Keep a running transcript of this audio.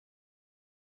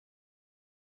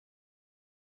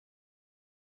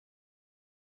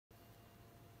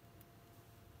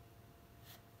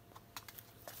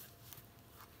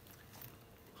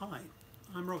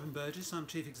I'm Robin Burgess, I'm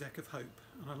Chief Exec of Hope,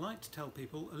 and I'd like to tell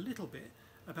people a little bit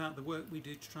about the work we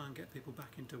do to try and get people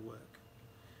back into work.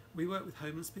 We work with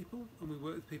homeless people and we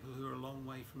work with people who are a long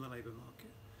way from the labour market.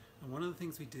 And one of the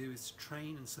things we do is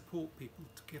train and support people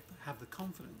to have the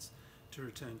confidence to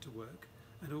return to work,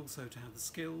 and also to have the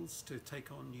skills to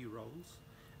take on new roles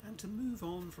and to move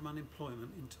on from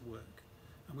unemployment into work.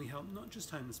 And we help not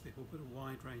just homeless people but a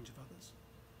wide range of others.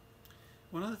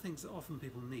 One of the things that often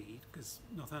people need, because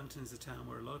Northampton is a town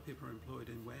where a lot of people are employed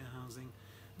in warehousing,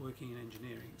 working in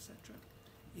engineering, etc.,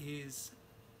 is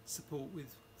support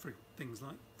with for things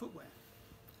like footwear.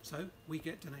 So we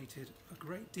get donated a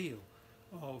great deal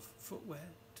of footwear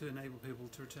to enable people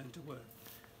to return to work.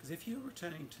 Because if you're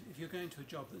going to a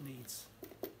job that needs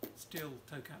steel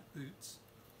toe-cap boots,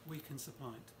 we can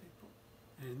supply it to people.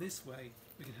 And in this way,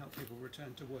 we can help people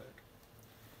return to work.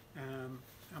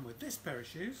 And with this pair of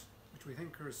shoes, which we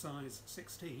think are a size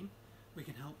 16, we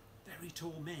can help very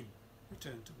tall men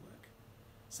return to work.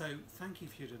 So thank you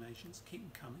for your donations, keep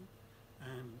them coming,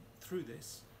 and through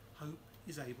this, Hope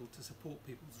is able to support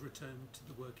people's return to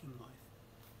the working life.